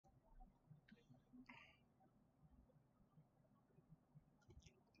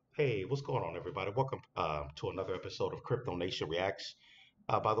Hey, what's going on, everybody? Welcome to another episode of Crypto Nation Reacts.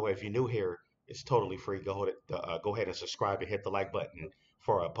 By the way, if you're new here, it's totally free. Go ahead and subscribe and hit the like button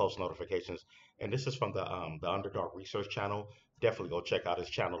for post notifications. And this is from the Underdog Research channel. Definitely go check out his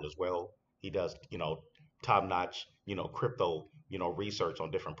channel as well. He does, top notch, crypto, research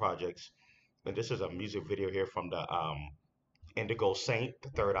on different projects. And this is a music video here from the Indigo Saint, the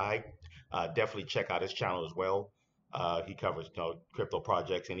Third Eye. Definitely check out his channel as well. He covers crypto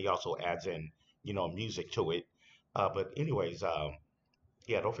projects and he also adds in music to it. But anyways,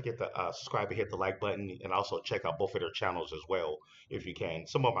 yeah, don't forget to subscribe and hit the like button, and also check out both of their channels as well if you can.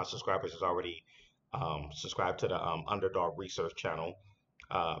 Some of my subscribers has already subscribed to the Underdog Research channel.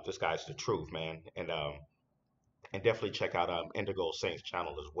 This guy's the truth, man, and definitely check out Indigo Saint's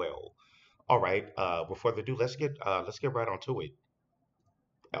channel as well. All right, without further ado, let's get right onto it.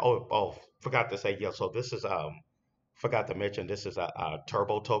 Oh, forgot to say, yeah. So this is forgot to mention this is a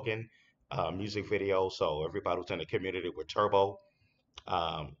Turbo token music video. So everybody who's in the community with Turbo,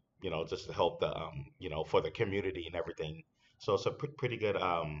 just to help the for the community and everything. So it's a pretty good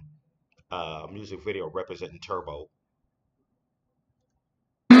music video representing Turbo.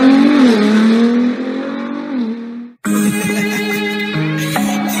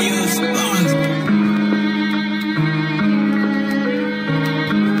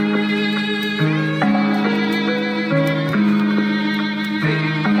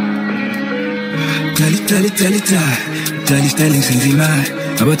 Dali senzima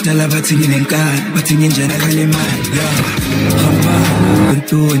abadala bathi nginenkani bathi nginjena khale imali yo hamba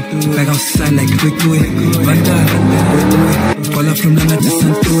untuni back outside like quick Vanda fall up from London to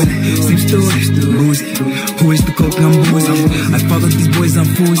Santoni same story boozy who is the coke I'm boozy I follow these boys I'm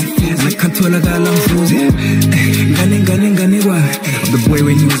foozy and I can't tell a girl I'm foozy ngane kwa I'm the boy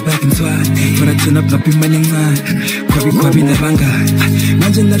when he was back in Twan but I turn up ngaphi imali encane kwabi nabangani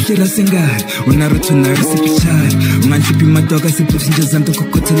manje nahleka sengane unaruto narisipichani unganhliphi madoka siphuthi nje zanto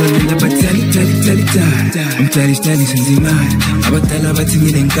kokothelana batali senzimani abadala bathi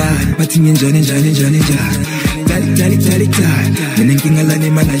nginenkani bathi nginjani dali mina inkinga lana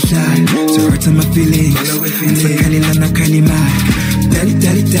imalahlani so hurt my feelings ngisakhalelana khalimali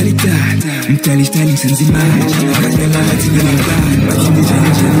dali senzimani abadala bathi nginenkani bathi nginjani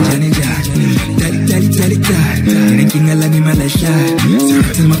dali mina inkinga lana imalahlani so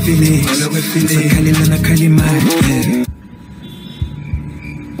hurt my feelings ngisakhalelana khalimali.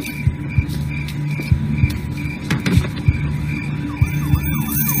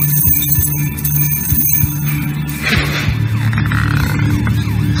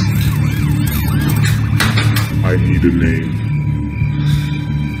 I need a name.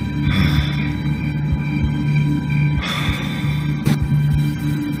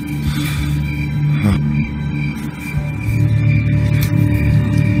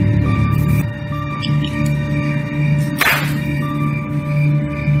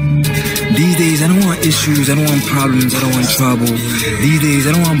 These days I don't want issues, I don't want problems, I don't want trouble. These days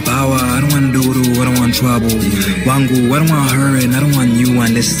I don't want power, I don't want doodle, I don't want trouble. Wangu, I don't want her and I don't want you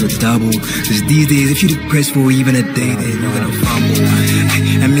unless it's a double. Cause these days if you're depressed for even a day then you're gonna fumble.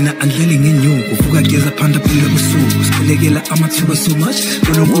 I mean I'm yelling in you, ufuka geza panda pula busu. Skulegela amatsuba so much,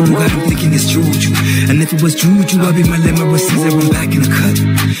 but I'm thinking it's juju. And if it was juju, I'd be my lemon receives everyone back in the cut.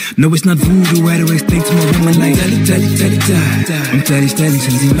 No, it's not voodoo, I always think to my woman like dali. I'm dali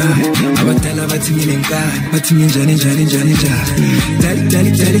senzima. Abadala bathi nginenkani bathi nginjani dali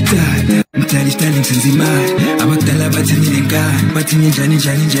senzima abadala bathi nginenkani bathi nginjani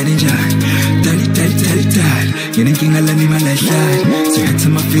dali nginenkinga lana imalahlani so hurt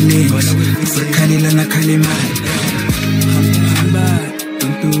my feelings ngisakhalelana khalimali.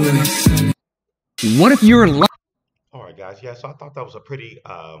 What if you're All right, guys. Yeah, so I thought that was a pretty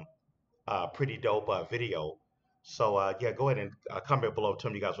dope video. So yeah, go ahead and comment below.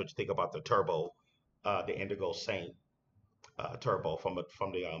 Tell me you guys what you think about the Turbo, the Indigo Saint Turbo from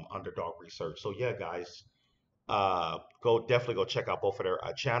the Underdog Research. So yeah, guys, definitely go check out both of their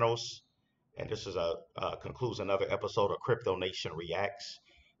channels. And this is concludes another episode of Crypto Nation Reacts.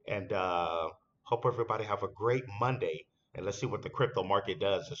 And hope everybody have a great Monday. And let's see what the crypto market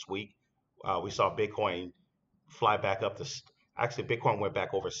does this week. We saw Bitcoin fly back up to actually Bitcoin went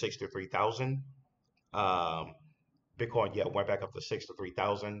back over 63,000. Bitcoin, yeah, went back up to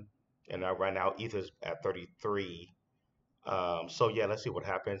 63,000, and right now Ether's at 33. So yeah, let's see what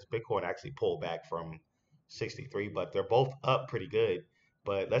happens. Bitcoin actually pulled back from 63, but they're both up pretty good.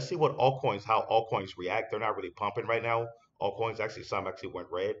 But let's see how altcoins react. They're not really pumping right now. Altcoins actually, some actually went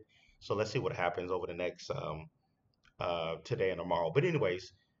red. So let's see what happens over the next today and tomorrow. But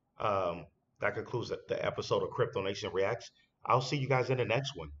anyways, that concludes the episode of Crypto Nation Reacts. I'll see you guys in the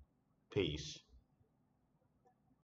next one. Peace.